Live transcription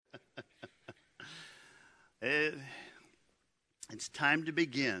It's time to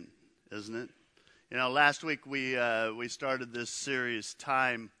begin, isn't it? You know, last week we started this series,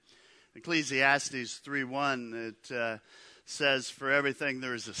 Time. Ecclesiastes 3:1, it says, "For everything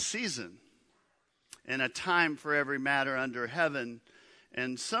there is a season, and a time for every matter under heaven."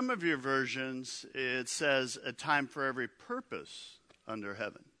 And some of your versions, it says, "A time for every purpose under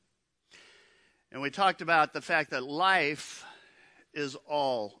heaven." And we talked about the fact that life is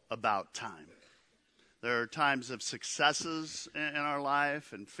all about time. There are times of successes in our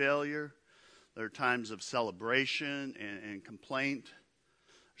life and failure. There are times of celebration and complaint.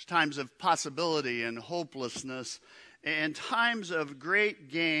 There's times of possibility and hopelessness, and times of great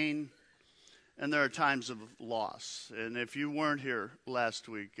gain, and there are times of loss. And if you weren't here last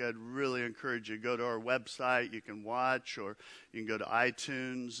week, I'd really encourage you to go to our website. You can watch, or you can go to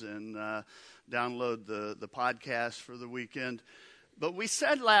iTunes and download the podcast for the weekend. But we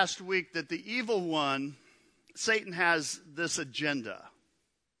said last week that the evil one, Satan, has this agenda.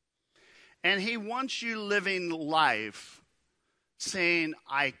 And he wants you living life saying,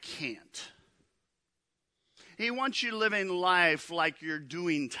 "I can't." He wants you living life like you're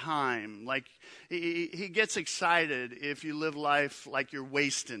doing time. Like he gets excited if you live life like you're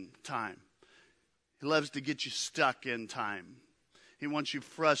wasting time. He loves to get you stuck in time. He wants you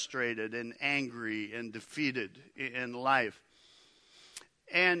frustrated and angry and defeated in life.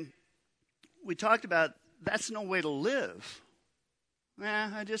 And we talked about that's no way to live.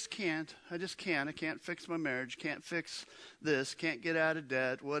 I just can't. I can't fix my marriage. Can't fix this. Can't get out of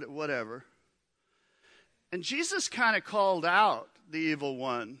debt. Whatever. And Jesus kind of called out the evil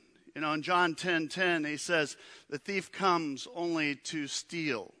one. You know, in John 10:10, he says, "The thief comes only to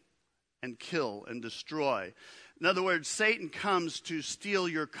steal and kill and destroy." In other words, Satan comes to steal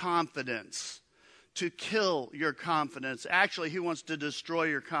your confidence, to kill your confidence. Actually, he wants to destroy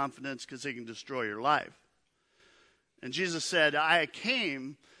your confidence because he can destroy your life. And Jesus said, "I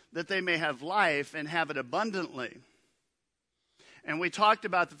came that they may have life and have it abundantly." And we talked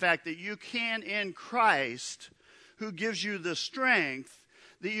about the fact that you can, in Christ, who gives you the strength,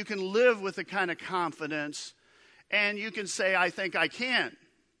 that you can live with the kind of confidence, and you can say, "I think I can,"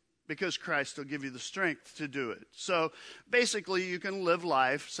 because Christ will give you the strength to do it. So basically, you can live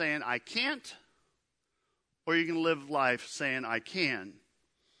life saying, "I can't," or you can live life saying, "I can."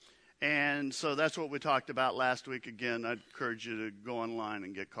 And so that's what we talked about last week. Again, I'd encourage you to go online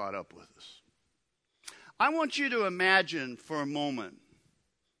and get caught up with us. I want you to imagine for a moment.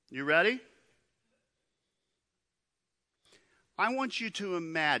 You ready? I want you to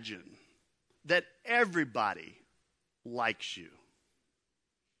imagine that everybody likes you.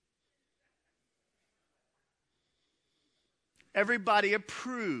 Everybody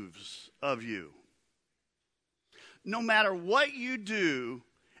approves of you. No matter what you do,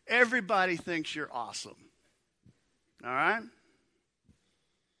 everybody thinks you're awesome. All right?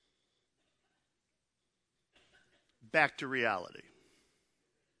 Back to reality.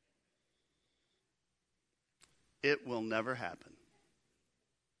 It will never happen.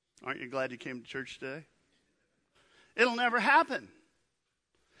 Aren't you glad you came to church today? It'll never happen.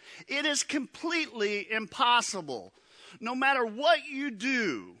 It is completely impossible. No matter what you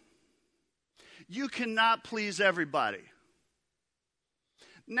do, you cannot please everybody.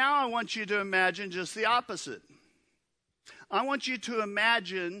 Now I want you to imagine just the opposite. I want you to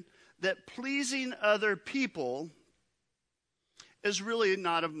imagine that pleasing other people is really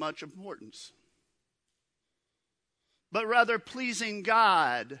not of much importance. But rather, pleasing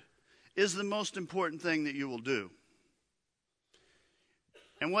God is the most important thing that you will do.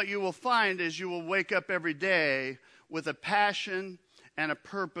 And what you will find is you will wake up every day with a passion and a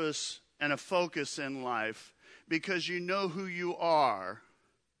purpose and a focus in life because you know who you are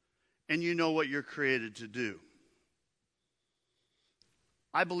and you know what you're created to do.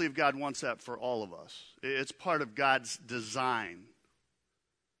 I believe God wants that for all of us. It's part of God's design.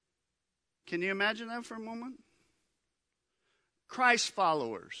 Can you imagine that for a moment? Christ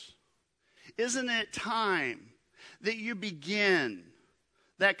followers, isn't it time that you begin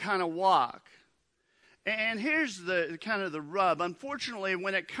that kind of walk? And here's the kind of the rub. Unfortunately,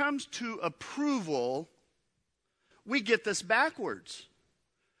 when it comes to approval, we get this backwards.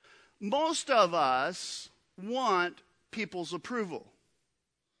 Most of us want people's approval.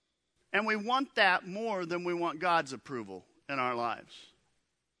 And we want that more than we want God's approval in our lives.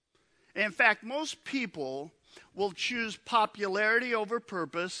 In fact, most people will choose popularity over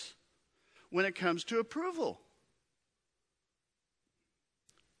purpose when it comes to approval.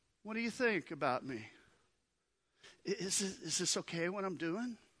 What do you think about me? Is this okay what I'm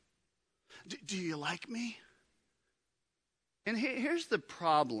doing? Do you like me? And here's the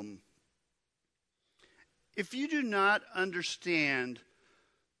problem. if you do not understand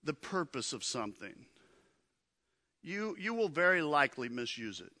the purpose of something, you will very likely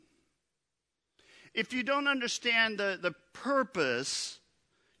misuse it. If you don't understand the purpose,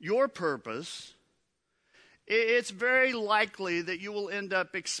 your purpose, it's very likely that you will end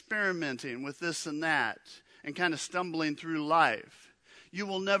up experimenting with this and that and kind of stumbling through life. You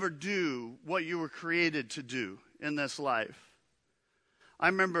will never do what you were created to do in this life. I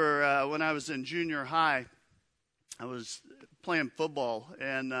remember when I was in junior high, I was playing football,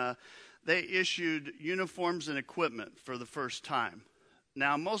 and they issued uniforms and equipment for the first time.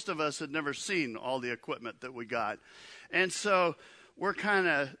 Now, most of us had never seen all the equipment that we got. And so we're kind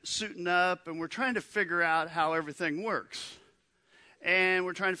of suiting up, and we're trying to figure out how everything works. And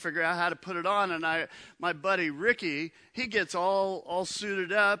we're trying to figure out how to put it on. And my buddy Ricky, he gets all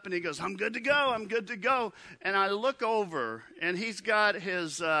suited up, and he goes, I'm good to go, I'm good to go. And I look over, and he's got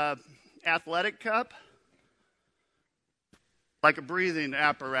his athletic cup, like a breathing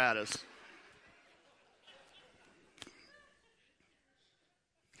apparatus.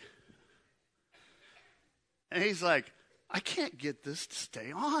 And he's like, I can't get this to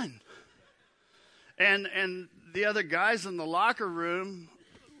stay on. And the other guys in the locker room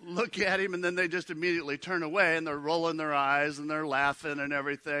look at him, and then they just immediately turn away, and they're rolling their eyes, and they're laughing and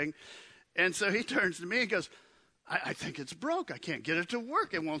everything. And so he turns to me and goes, I think it's broke. I can't get it to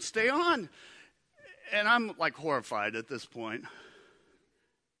work. It won't stay on. And I'm like horrified at this point.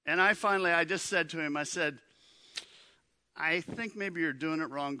 And I just said to him, I said, I think maybe you're doing it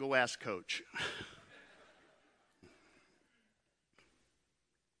wrong. Go ask Coach.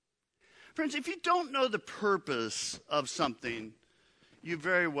 Friends, if you don't know the purpose of something, you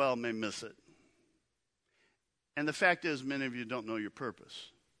very well may miss it. And the fact is, many of you don't know your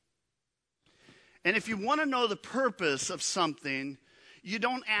purpose. And if you want to know the purpose of something, you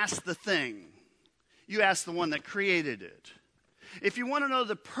don't ask the thing. You ask the one that created it. If you want to know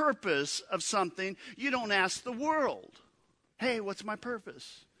the purpose of something, you don't ask the world. Hey, what's my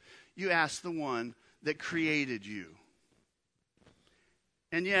purpose? You ask the one that created you.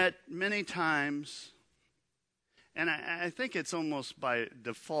 And yet, many times, and I think it's almost by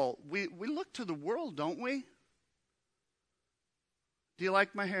default, we look to the world, don't we? Do you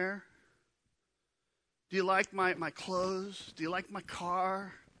like my hair? Do you like my clothes? Do you like my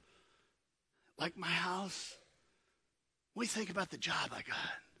car? Like my house? What do you think about the job I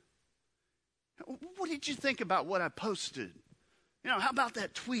got? What did you think about what I posted? How about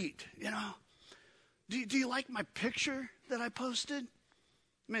that tweet? Do you like my picture that I posted?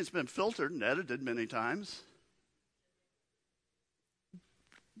 I mean, it's been filtered and edited many times.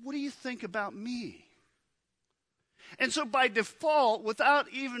 What do you think about me? And so by default, without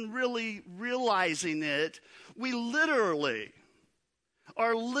even really realizing it, we literally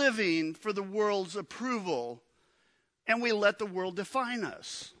are living for the world's approval, and we let the world define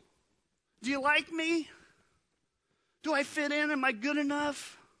us. Do you like me? Do I fit in? Am I good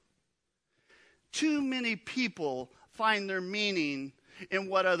enough? Too many people find their meaning in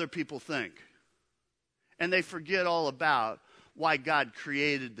what other people think. And they forget all about why God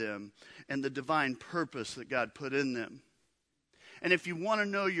created them and the divine purpose that God put in them. And if you want to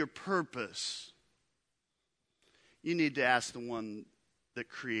know your purpose, you need to ask the one that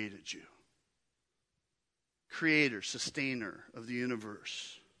created you. Creator, sustainer of the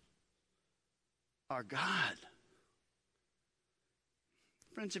universe. Our God.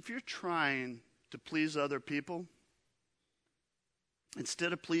 Friends, if you're trying to please other people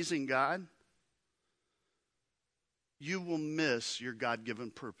instead of pleasing God, you will miss your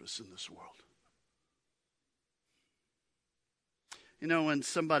God-given purpose in this world. When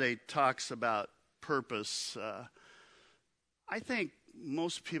somebody talks about purpose, I think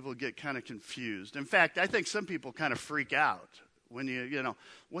most people get kind of confused. In fact, I think some people kind of freak out when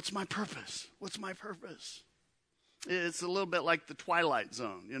what's my purpose? What's my purpose? It's a little bit like the Twilight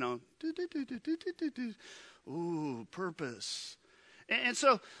Zone, Ooh, purpose. And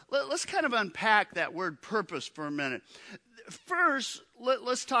so let's kind of unpack that word purpose for a minute. First,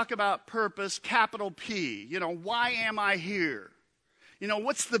 let's talk about purpose, capital P. Why am I here?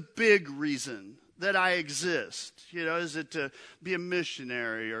 What's the big reason that I exist? Is it to be a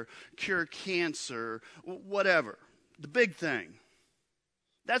missionary or cure cancer, whatever? The big thing.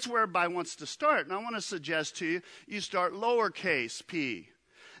 That's where everybody wants to start. And I want to suggest to you start lowercase p.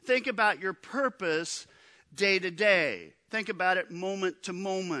 Think about your purpose day to day. Think about it moment to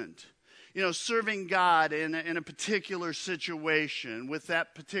moment. Serving God in a particular situation with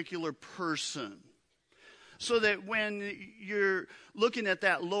that particular person. So that when you're looking at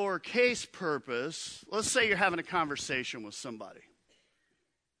that lowercase purpose, let's say you're having a conversation with somebody.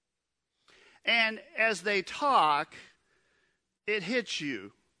 And as they talk, it hits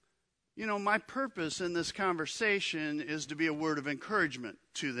you. You know, my purpose in this conversation is to be a word of encouragement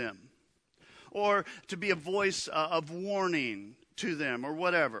to them, or to be a voice of warning to them, or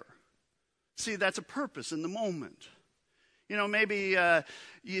whatever. See, that's a purpose in the moment. You know, maybe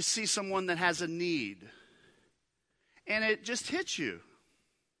you see someone that has a need, and it just hits you.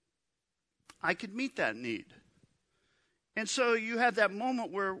 I could meet that need. And so you have that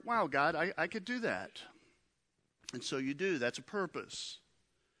moment where, wow, God, I could do that. And so you do. That's a purpose.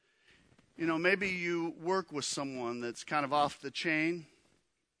 You know, maybe you work with someone that's kind of off the chain,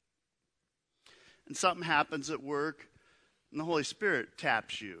 and something happens at work, and the Holy Spirit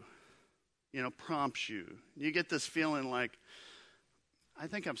taps you, you know, prompts you. You get this feeling like, I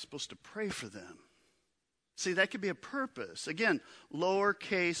think I'm supposed to pray for them. See, that could be a purpose. Again,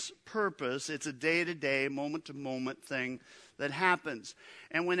 lowercase purpose. It's a day-to-day, moment-to-moment thing that happens.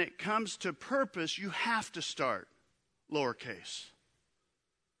 And when it comes to purpose, you have to start lowercase.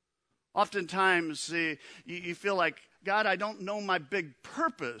 Oftentimes, you feel like, God, I don't know my big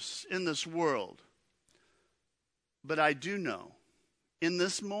purpose in this world. But I do know. In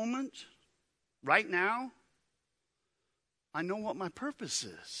this moment, right now, I know what my purpose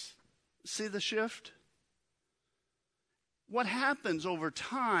is. See the shift? What happens over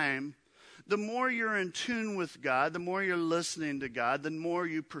time, the more you're in tune with God, the more you're listening to God, the more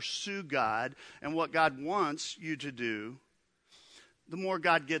you pursue God and what God wants you to do, the more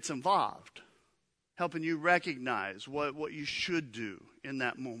God gets involved, helping you recognize what you should do in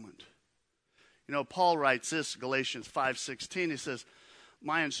that moment. You know, Paul writes this, Galatians 5:16, he says,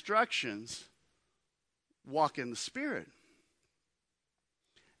 my instructions, walk in the Spirit.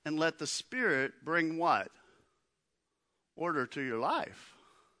 And let the Spirit bring what? Order to your life.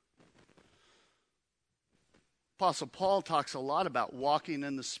 Apostle Paul talks a lot about walking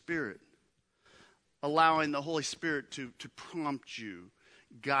in the Spirit, allowing the Holy Spirit to prompt you,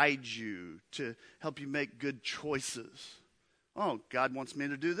 guide you, to help you make good choices. Oh, God wants me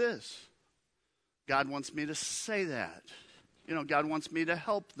to do this. God wants me to say that. You know, God wants me to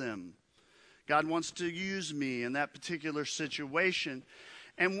help them. God wants to use me in that particular situation.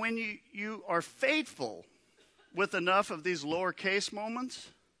 And when you are faithful with enough of these lowercase moments,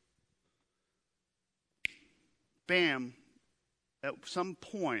 bam, at some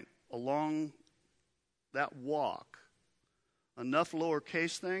point along that walk, enough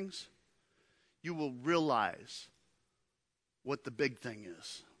lowercase things, you will realize what the big thing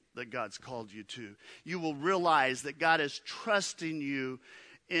is that God's called you to. You will realize that God is trusting you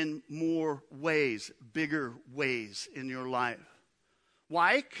in more ways, bigger ways in your life.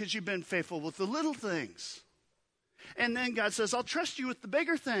 Why? Because you've been faithful with the little things. And then God says, I'll trust you with the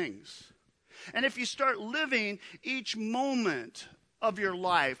bigger things. And if you start living each moment of your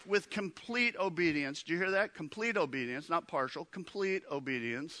life with complete obedience, do you hear that? Complete obedience, not partial, complete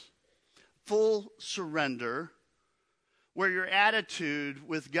obedience, full surrender, where your attitude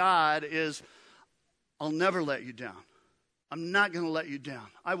with God is, I'll never let you down. I'm not going to let you down.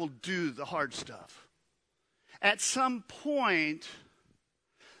 I will do the hard stuff. At some point,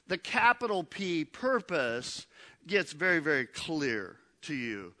 the capital P purpose gets very, very clear to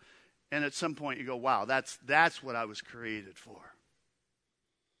you. And at some point you go, wow, that's what I was created for.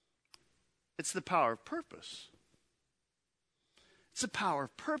 It's the power of purpose. It's the power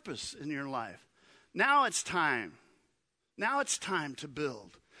of purpose in your life. Now it's time. Now it's time to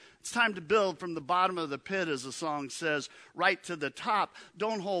build. It's time to build from the bottom of the pit, as the song says, right to the top.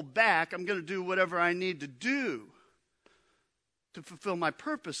 Don't hold back. I'm going to do whatever I need to do to fulfill my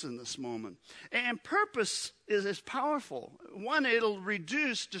purpose in this moment. And purpose is powerful. One, it'll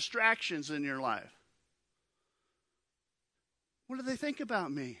reduce distractions in your life. What do they think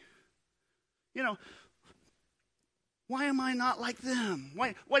about me? You know, why am I not like them?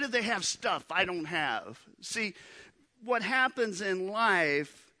 Why do they have stuff I don't have? See, what happens in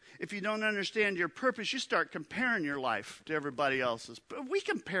life, if you don't understand your purpose, you start comparing your life to everybody else's. But we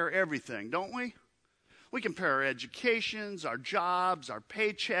compare everything, don't we? We compare our educations, our jobs, our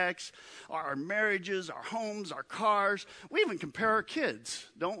paychecks, our marriages, our homes, our cars. We even compare our kids,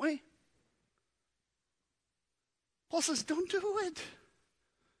 don't we? Paul says, don't do it.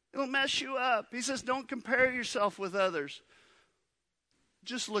 It'll mess you up. He says, don't compare yourself with others.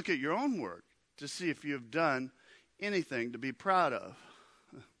 Just look at your own work to see if you have done anything to be proud of.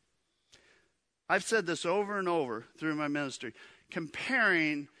 I've said this over and over through my ministry.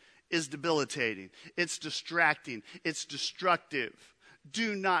 Comparing is debilitating. It's distracting. It's destructive.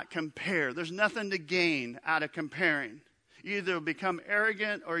 Do not compare. There's nothing to gain out of comparing. You either become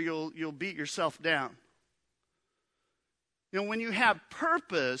arrogant or you'll beat yourself down. When you have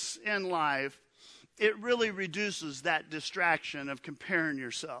purpose in life, it really reduces that distraction of comparing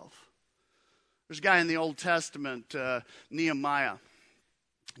yourself. There's a guy in the Old Testament, Nehemiah.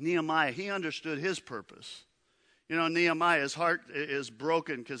 Nehemiah, he understood his purpose. Nehemiah's heart is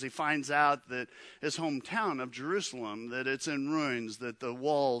broken because he finds out that his hometown of Jerusalem, that it's in ruins, that the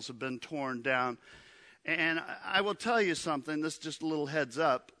walls have been torn down. And I will tell you something, this is just a little heads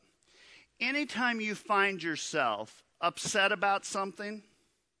up. Anytime you find yourself upset about something,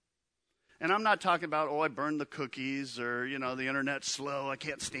 and I'm not talking about, I burned the cookies, or, the internet's slow, I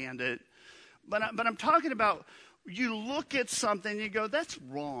can't stand it. But I'm talking about, you look at something and you go, that's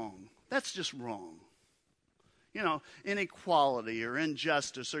wrong. That's just wrong. Inequality or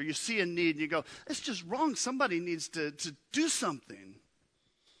injustice, or you see a need and you go, it's just wrong. Somebody needs to do something.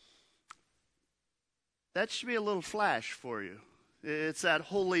 That should be a little flash for you. It's that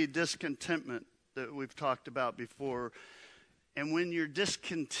holy discontentment that we've talked about before. And when you're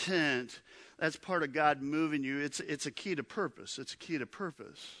discontent, that's part of God moving you. It's a key to purpose. It's a key to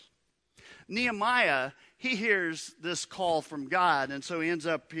purpose. Nehemiah, he hears this call from God, and so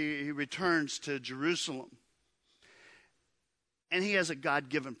he returns to Jerusalem. And he has a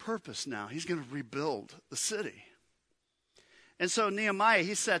God-given purpose now. He's going to rebuild the city. And so Nehemiah,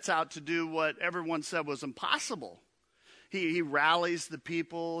 he sets out to do what everyone said was impossible. He rallies the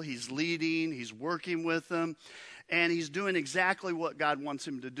people, he's leading, he's working with them, and he's doing exactly what God wants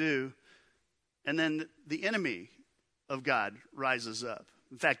him to do. And then the enemy of God rises up.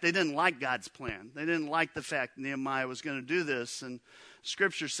 In fact, they didn't like God's plan. They didn't like the fact Nehemiah was going to do this. And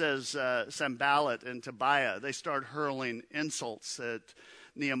Scripture says Sanballat and Tobiah, they start hurling insults at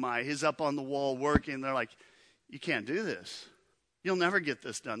Nehemiah. He's up on the wall working. They're like, you can't do this. You'll never get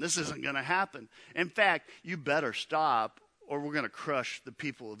this done. This isn't going to happen. In fact, you better stop or we're going to crush the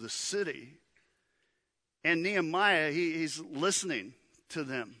people of the city. And Nehemiah, he's listening to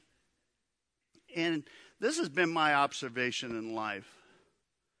them. And this has been my observation in life.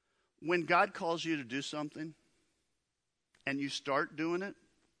 When God calls you to do something and you start doing it,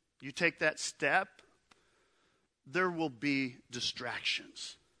 you take that step, there will be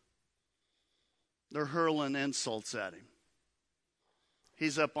distractions. They're hurling insults at him.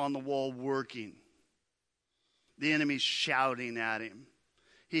 He's up on the wall working. The enemy's shouting at him.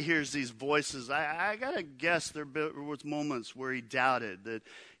 He hears these voices. I got to guess there was moments where he doubted, that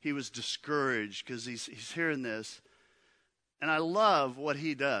he was discouraged because he's hearing this. And I love what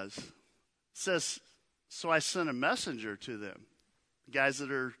he does. It says, so I sent a messenger to them, guys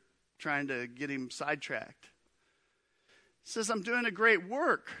that are trying to get him sidetracked. It says, I'm doing a great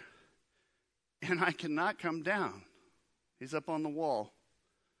work, and I cannot come down. He's up on the wall.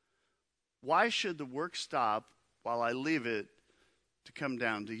 Why should the work stop while I leave it to come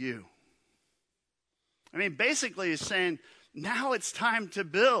down to you? I mean, basically he's saying, now it's time to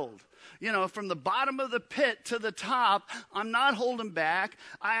build. From the bottom of the pit to the top, I'm not holding back.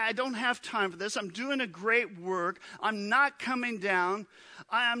 I don't have time for this. I'm doing a great work. I'm not coming down.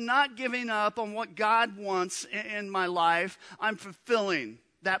 I am not giving up on what God wants in my life. I'm fulfilling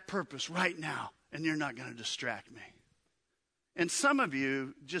that purpose right now, and you're not going to distract me. And some of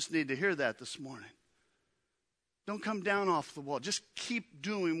you just need to hear that this morning. Don't come down off the wall. Just keep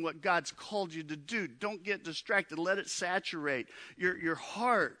doing what God's called you to do. Don't get distracted. Let it saturate your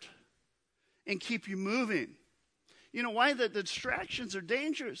heart and keep you moving. You know why? The distractions are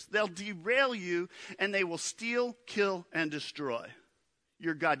dangerous. They'll derail you, and they will steal, kill, and destroy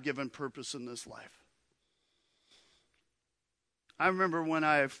your God-given purpose in this life. I remember when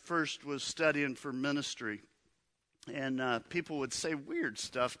I first was studying for ministry, and people would say weird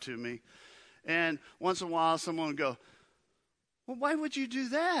stuff to me. And once in a while, someone would go, well, why would you do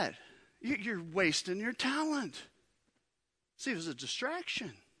that? You're wasting your talent. See, it was a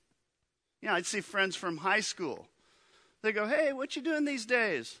distraction. I'd see friends from high school. They go, hey, what you doing these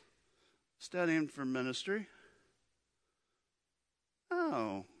days? Studying for ministry.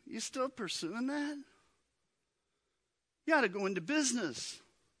 Oh, you still pursuing that? You got to go into business.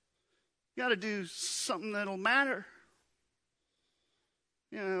 You got to do something that'll matter.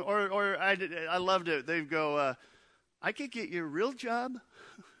 Or I loved it. They'd go, I could get you a real job.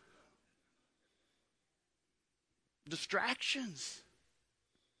 Distractions.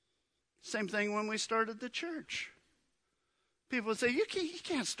 Same thing when we started the church. People would say, you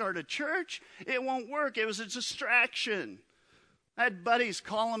can't start a church. It won't work. It was a distraction. I had buddies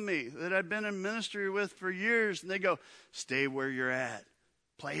calling me that I'd been in ministry with for years, and they go, stay where you're at.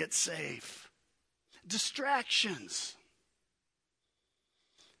 Play it safe. Distractions.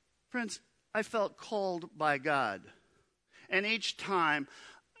 Friends, I felt called by God. And each time,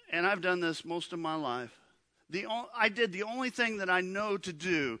 and I've done this most of my life, I did the only thing that I know to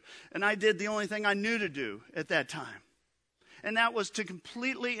do, and I did the only thing I knew to do at that time. And that was to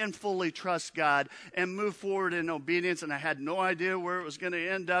completely and fully trust God and move forward in obedience. And I had no idea where it was going to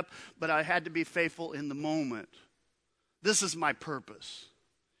end up, but I had to be faithful in the moment. This is my purpose.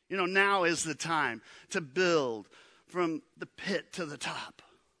 Now is the time to build from the pit to the top.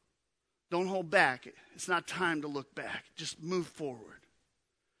 Don't hold back. It's not time to look back. Just move forward.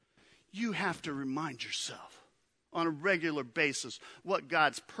 You have to remind yourself on a regular basis what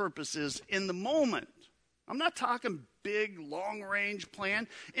God's purpose is in the moment. I'm not talking big, long-range plan.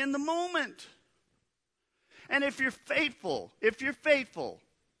 In the moment. And if you're faithful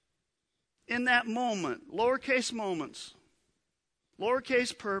in that moment, lowercase moments,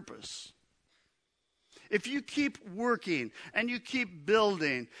 lowercase purpose, if you keep working and you keep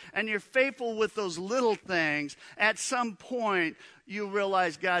building and you're faithful with those little things, at some point you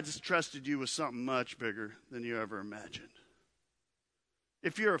realize God's trusted you with something much bigger than you ever imagined.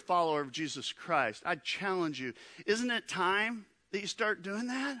 If you're a follower of Jesus Christ, I challenge you, isn't it time that you start doing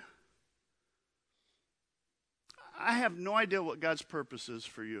that? I have no idea what God's purpose is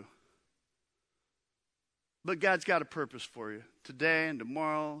for you. But God's got a purpose for you today and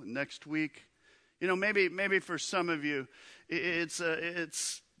tomorrow and next week. Maybe for some of you, it's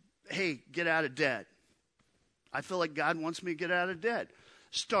hey, get out of debt. I feel like God wants me to get out of debt.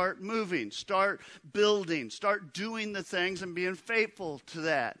 Start moving, start building, start doing the things and being faithful to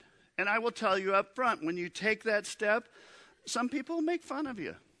that. And I will tell you up front, when you take that step, some people will make fun of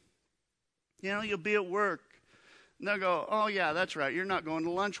you. You'll be at work, and they'll go, oh yeah, that's right, you're not going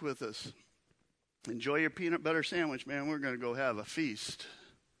to lunch with us. Enjoy your peanut butter sandwich, man. We're going to go have a feast.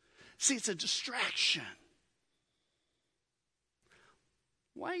 See, it's a distraction.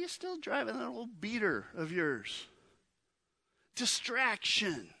 Why are you still driving that old beater of yours?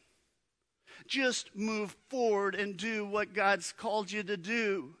 Distraction. Just move forward and do what God's called you to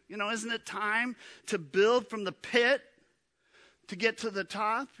do. Isn't it time to build from the pit to get to the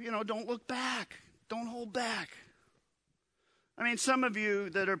top? Don't look back. Don't hold back. Some of you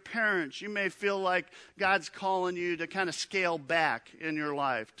that are parents, you may feel like God's calling you to kind of scale back in your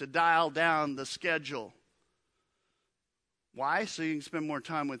life, to dial down the schedule. Why? So you can spend more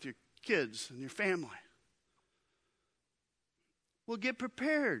time with your kids and your family. Well, get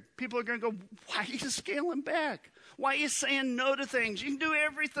prepared. People are going to go, why are you scaling back? Why are you saying no to things? You can do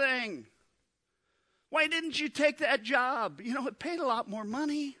everything. Why didn't you take that job? It paid a lot more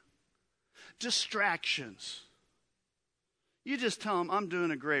money. Distractions. You just tell them, I'm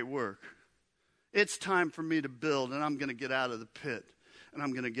doing a great work. It's time for me to build, and I'm going to get out of the pit, and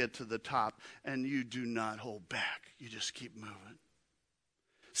I'm going to get to the top. And you do not hold back. You just keep moving.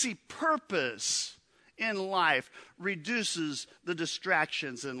 See, purpose in life reduces the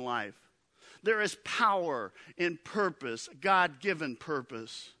distractions in life. There is power in purpose, God-given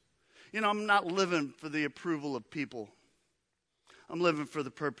purpose. I'm not living for the approval of people. I'm living for the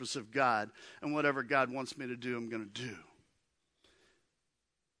purpose of God. And whatever God wants me to do, I'm going to do.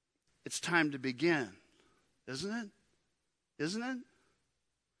 It's time to begin, isn't it? Isn't it?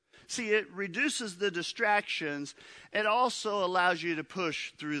 See, it reduces the distractions. It also allows you to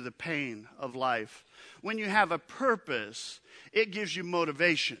push through the pain of life. When you have a purpose, it gives you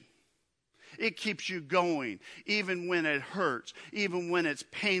motivation. It keeps you going, even when it hurts, even when it's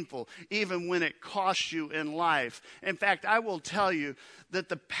painful, even when it costs you in life. In fact, I will tell you that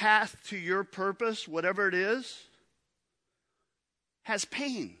the path to your purpose, whatever it is, has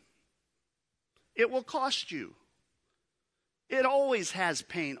pain. It will cost you. It always has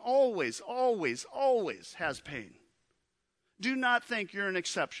pain. Always, always, always has pain. Do not think you're an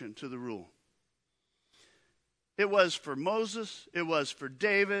exception to the rule. It was for Moses, it was for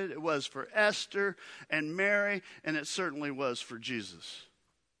David, it was for Esther and Mary, and it certainly was for Jesus.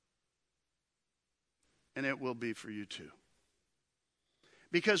 And it will be for you too.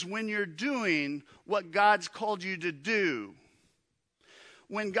 Because when you're doing what God's called you to do,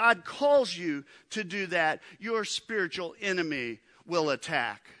 when God calls you to do that, your spiritual enemy will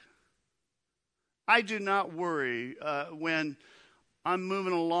attack. I do not worry when I'm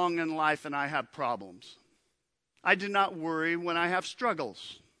moving along in life and I have problems. I do not worry when I have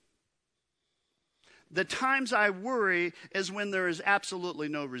struggles. The times I worry is when there is absolutely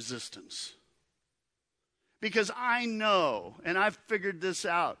no resistance. Because I know, and I've figured this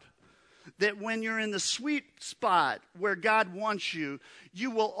out, that when you're in the sweet spot where God wants you,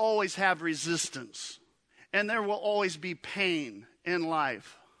 you will always have resistance. And there will always be pain in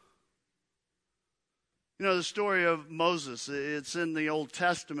life. The story of Moses, it's in the Old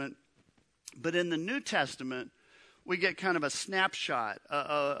Testament. But in the New Testament, we get kind of a snapshot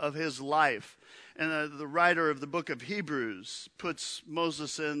of his life. And the writer of the book of Hebrews puts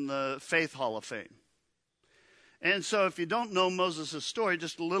Moses in the Faith Hall of Fame. And so if you don't know Moses' story,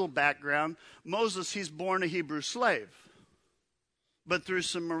 just a little background. Moses, he's born a Hebrew slave. But through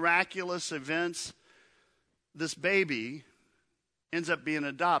some miraculous events, this baby ends up being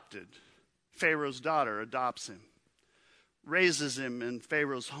adopted. Pharaoh's daughter adopts him, raises him in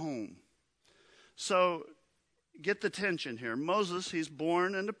Pharaoh's home. So get the tension here. Moses, he's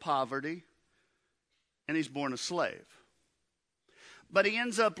born into poverty, and he's born a slave. But he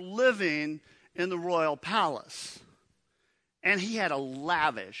ends up living in the royal palace. And he had a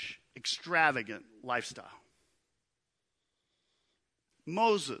lavish, extravagant lifestyle.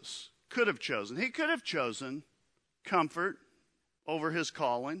 Moses could have chosen comfort over his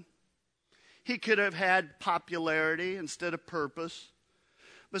calling. He could have had popularity instead of purpose.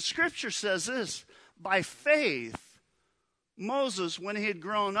 But Scripture says this, by faith, Moses, when he had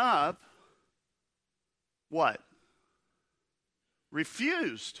grown up, what?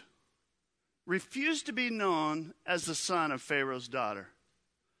 Refused to be known as the son of Pharaoh's daughter.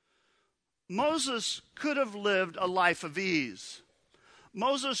 Moses could have lived a life of ease.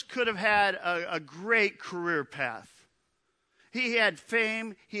 Moses could have had a great career path. He had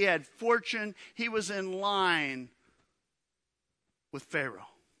fame, he had fortune, he was in line with Pharaoh,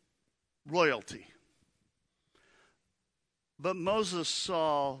 royalty. But Moses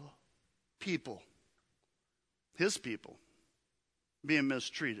saw people, his people, being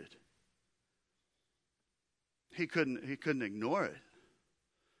mistreated. He couldn't ignore it.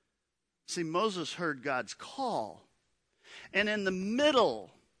 See, Moses heard God's call. And in the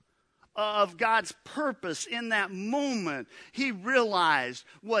middle of God's purpose in that moment, he realized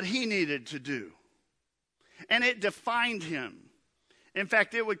what he needed to do. And it defined him. In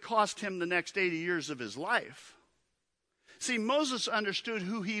fact, it would cost him the next 80 years of his life. See, Moses understood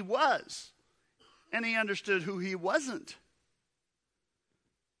who he was, and he understood who he wasn't.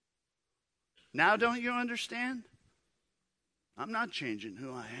 Now don't you understand? I'm not changing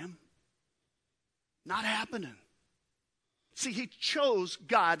who I am. Not happening. See, he chose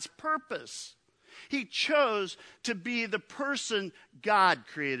God's purpose. He chose to be the person God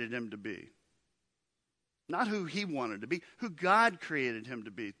created him to be. Not who he wanted to be, who God created him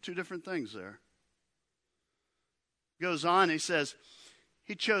to be. Two different things there. Goes on, he says,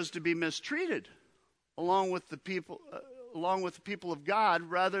 he chose to be mistreated along with the people of God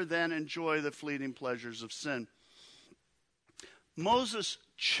rather than enjoy the fleeting pleasures of sin. Moses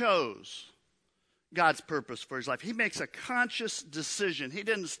chose God's purpose for his life. He makes a conscious decision. He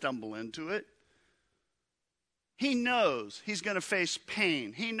didn't stumble into it. He knows he's going to face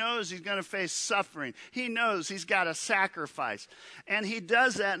pain. He knows he's going to face suffering. He knows he's got to sacrifice. And he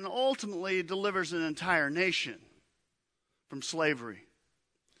does that and ultimately delivers an entire nation from slavery.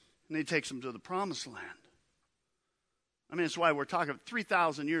 And he takes them to the promised land. I mean, it's why we're talking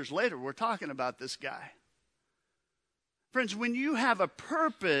 3,000 years later, we're talking about this guy. Friends, when you have a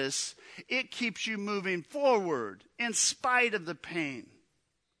purpose, it keeps you moving forward in spite of the pain.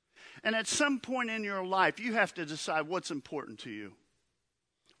 And at some point in your life, you have to decide what's important to you.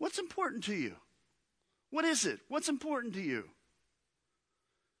 What's important to you? What is it? What's important to you?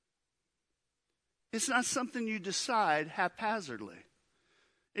 It's not something you decide haphazardly.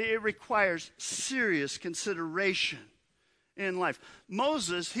 It requires serious consideration in life.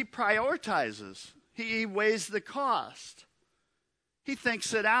 Moses, he prioritizes. He weighs the cost. He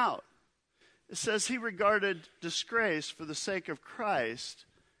thinks it out. It says he regarded disgrace for the sake of Christ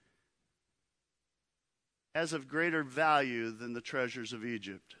as of greater value than the treasures of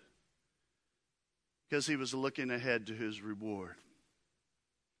Egypt, because he was looking ahead to his reward.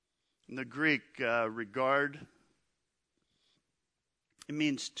 In the Greek, regard, it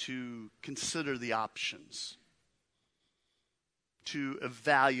means to consider the options, to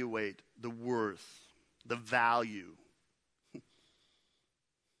evaluate the worth, the value.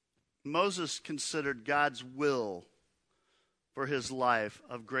 Moses considered God's will for his life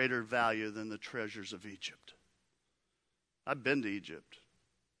of greater value than the treasures of Egypt. I've been to Egypt.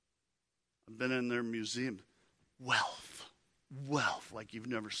 I've been in their museum. Wealth like you've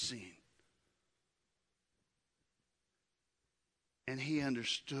never seen. And he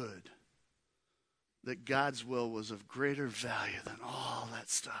understood that God's will was of greater value than all that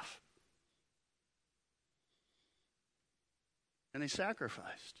stuff. And he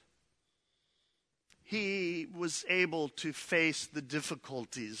sacrificed. He was able to face the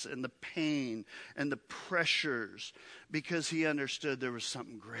difficulties and the pain and the pressures because he understood there was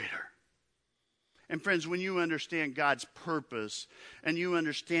something greater. And friends, when you understand God's purpose and you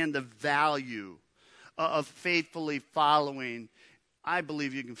understand the value of faithfully following, I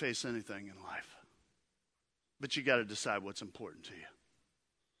believe you can face anything in life. But you got to decide what's important to you.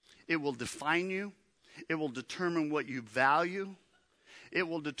 It will define you. It will determine what you value. It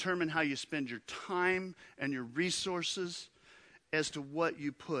will determine how you spend your time and your resources as to what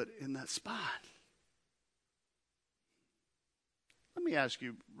you put in that spot. Let me ask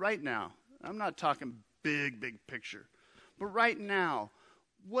you right now, I'm not talking big picture, but right now,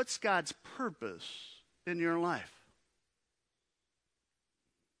 what's God's purpose in your life?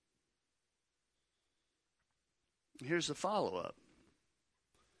 Here's the follow-up.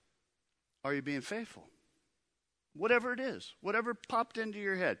 Are you being faithful? Whatever it is, whatever popped into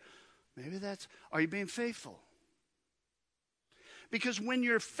your head. Maybe are you being faithful? Because when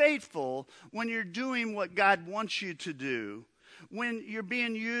you're faithful, when you're doing what God wants you to do, when you're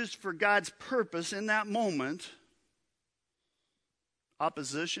being used for God's purpose in that moment,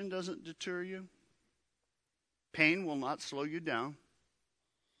 opposition doesn't deter you. Pain will not slow you down.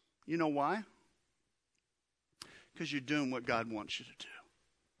 You know why? Because you're doing what God wants you to do.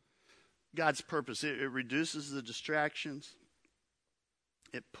 God's purpose, it reduces the distractions.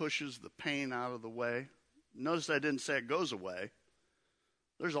 It pushes the pain out of the way. Notice I didn't say it goes away.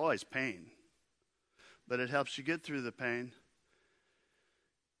 There's always pain. But it helps you get through the pain.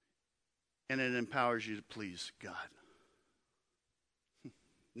 And it empowers you to please God.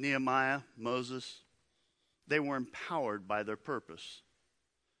 Nehemiah, Moses, they were empowered by their purpose.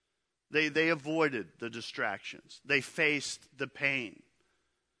 They avoided the distractions. They faced the pain.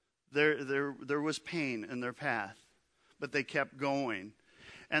 There was pain in their path, but they kept going.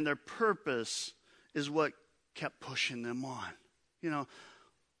 And their purpose is what kept pushing them on. You know,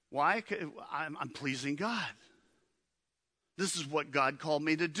 why? I'm pleasing God. This is what God called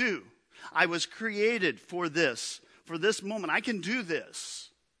me to do. I was created for this moment. I can do this.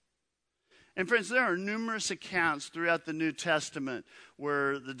 And friends, there are numerous accounts throughout the New Testament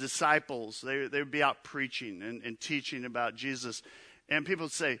where the disciples, they would be out preaching and teaching about Jesus. And people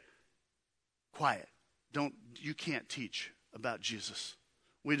would say, quiet, you can't teach about Jesus.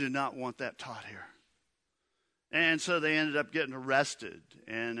 We do not want that taught here. And so they ended up getting arrested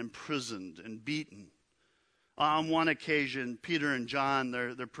and imprisoned and beaten. On one occasion, Peter and John,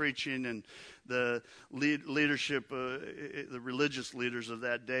 they're preaching, and the leadership, the religious leaders of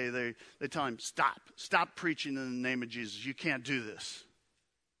that day, they tell him, stop preaching in the name of Jesus. You can't do this.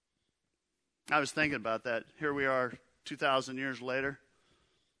 I was thinking about that. Here we are 2,000 years later.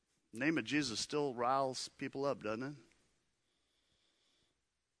 The name of Jesus still riles people up, doesn't it?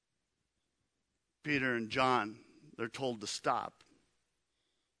 Peter and John, they're told to stop.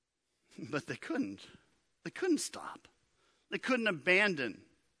 But they couldn't. They couldn't stop. They couldn't abandon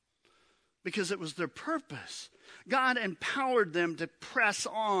because it was their purpose. God empowered them to press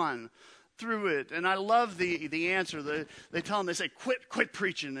on through it. And I love the answer. They tell them, they say, quit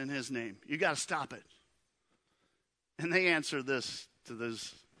preaching in his name. You got to stop it. And they answer this to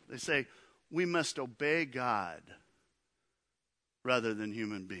this. They say, we must obey God rather than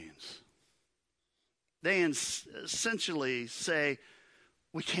human beings. They essentially say,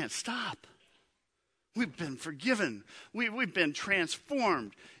 we can't stop. We've been forgiven. We've been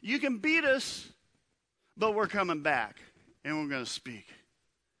transformed. You can beat us, but we're coming back, and we're going to speak.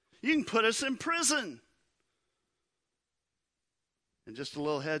 You can put us in prison. And just a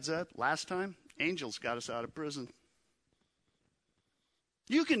little heads up, last time, angels got us out of prison.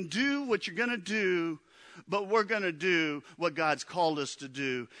 You can do what you're going to do, but we're going to do what God's called us to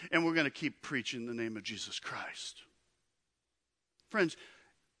do, and we're going to keep preaching the name of Jesus Christ. Friends,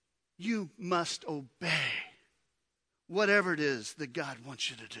 you must obey whatever it is that God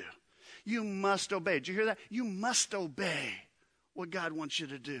wants you to do. You must obey. Did you hear that? You must obey what God wants you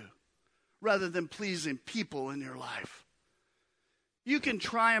to do rather than pleasing people in your life. You can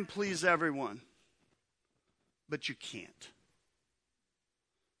try and please everyone, but you can't.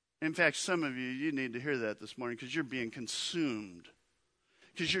 In fact, some of you need to hear that this morning because you're being consumed.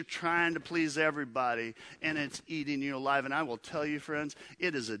 Because you're trying to please everybody, and it's eating you alive. And I will tell you, friends,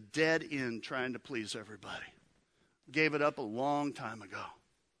 it is a dead end trying to please everybody. Gave it up a long time ago.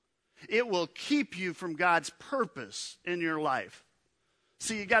 It will keep you from God's purpose in your life.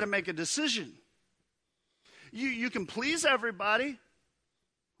 See, you got to make a decision. You can please everybody,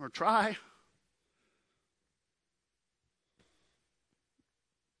 or try.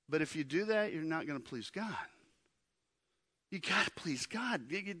 But if you do that, you're not going to please God. You got to please God.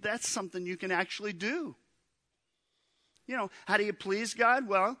 That's something you can actually do. You know, how do you please God?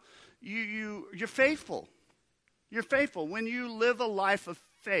 Well, you're faithful. You're faithful. When you live a life of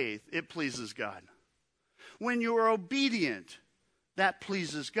faith, it pleases God. When you are obedient, that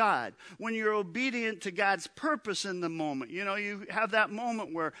pleases God. When you're obedient to God's purpose in the moment, you know, you have that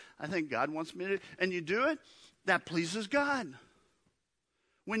moment where I think God wants me to, and you do it, that pleases God.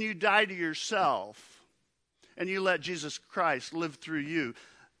 When you die to yourself and you let Jesus Christ live through you,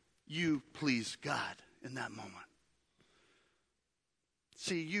 you please God in that moment.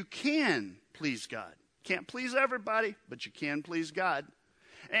 See, you can please God. Can't please everybody, but you can please God.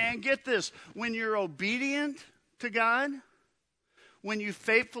 And get this, when you're obedient to God, when you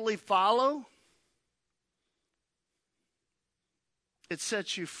faithfully follow, it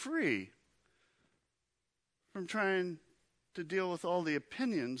sets you free from trying to deal with all the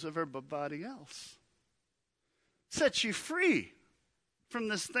opinions of everybody else. It sets you free from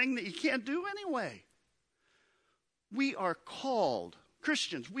this thing that you can't do anyway. We are called,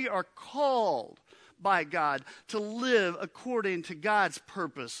 Christians, we are called by God to live according to God's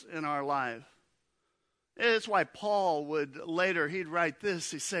purpose in our life. It's why Paul would later, he'd write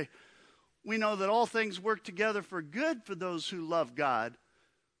this, he'd say, we know that all things work together for good for those who love God,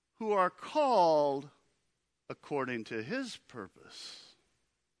 who are called according to his purpose.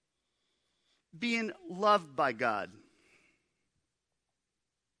 Being loved by God.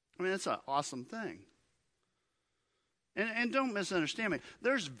 I mean, it's an awesome thing. And don't misunderstand me.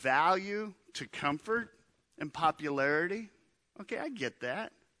 There's value to comfort and popularity. Okay, I get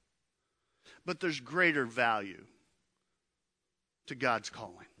that. But there's greater value to God's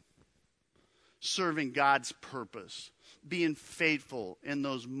calling. Serving God's purpose. Being faithful in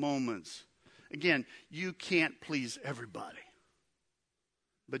those moments. Again, you can't please everybody.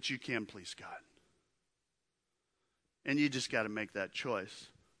 But you can please God. And you just got to make that choice.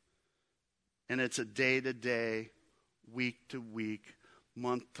 And it's a day-to-day, week-to-week,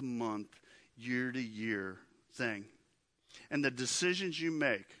 month-to-month, year-to-year thing. And the decisions you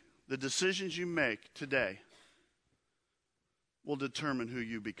make today will determine who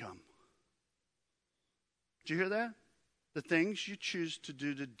you become. Did you hear that? The things you choose to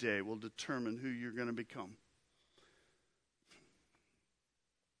do today will determine who you're going to become.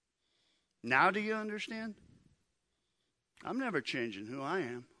 Now do you understand? I'm never changing who I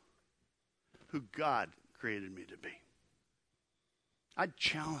am, who God created me to be. I'd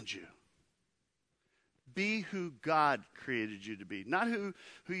challenge you. Be who God created you to be. Not who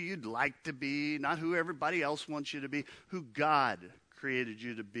you'd like to be, not who everybody else wants you to be, who God created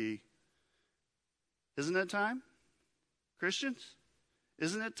you to be. Isn't it time? Christians,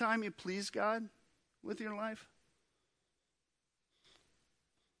 isn't it time you please God with your life?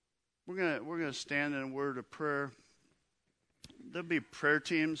 We're gonna stand in a word of prayer. There'll be prayer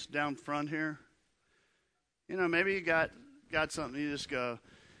teams down front here. You know, maybe you got something, you just go,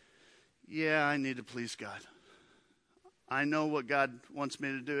 yeah, I need to please God. I know what God wants me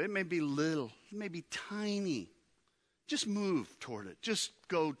to do. It may be little, it may be tiny. Just move toward it. Just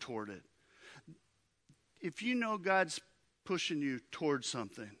go toward it. If you know God's pushing you toward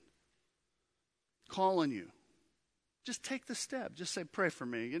something, calling you, just take the step. Just say, pray for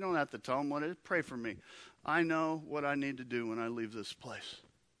me. You don't have to tell them what it is. Pray for me. I know what I need to do when I leave this place.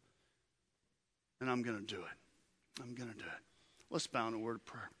 And I'm going to do it. I'm going to do it. Let's bow in a word of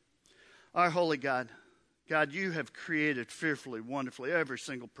prayer. Our holy God, God, you have created fearfully, wonderfully every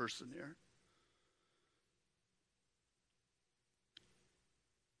single person here.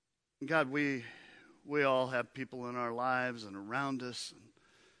 God, we all have people in our lives and around us. And,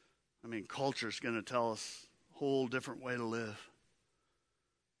 I mean, culture's going to tell us a whole different way to live.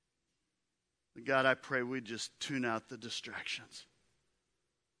 But God, I pray we just tune out the distractions.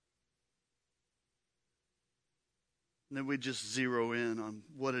 And then we just zero in on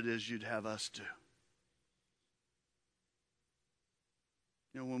what it is you'd have us do.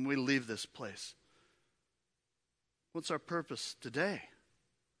 You know, when we leave this place, what's our purpose today?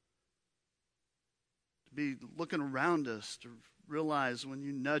 To be looking around us, to realize when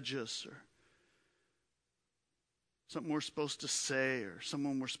you nudge us, or something we're supposed to say, or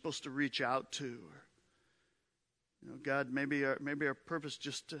someone we're supposed to reach out to, or, you know, God, maybe our purpose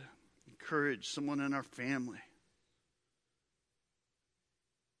just to encourage someone in our family.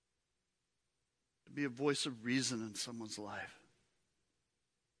 To be a voice of reason in someone's life.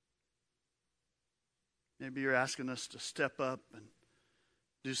 Maybe you're asking us to step up and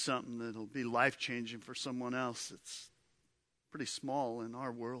do something that'll be life-changing for someone else. It's pretty small in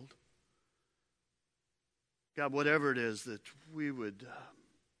our world. God, whatever it is, that we would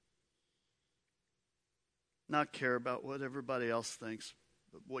not care about what everybody else thinks,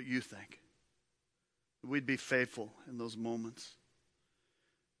 but what you think. We'd be faithful in those moments.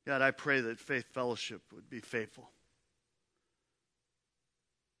 God, I pray that Faith Fellowship would be faithful.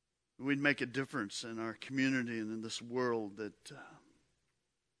 We'd make a difference in our community and in this world, that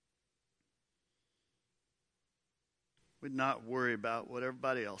we'd not worry about what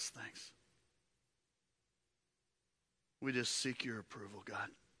everybody else thinks. We just seek your approval, God.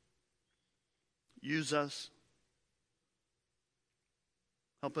 Use us.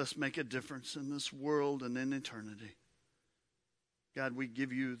 Help us make a difference in this world and in eternity. God, we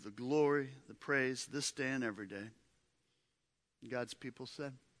give you the glory, the praise this day and every day. God's people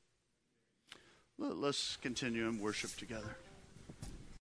said. Let's continue in worship together.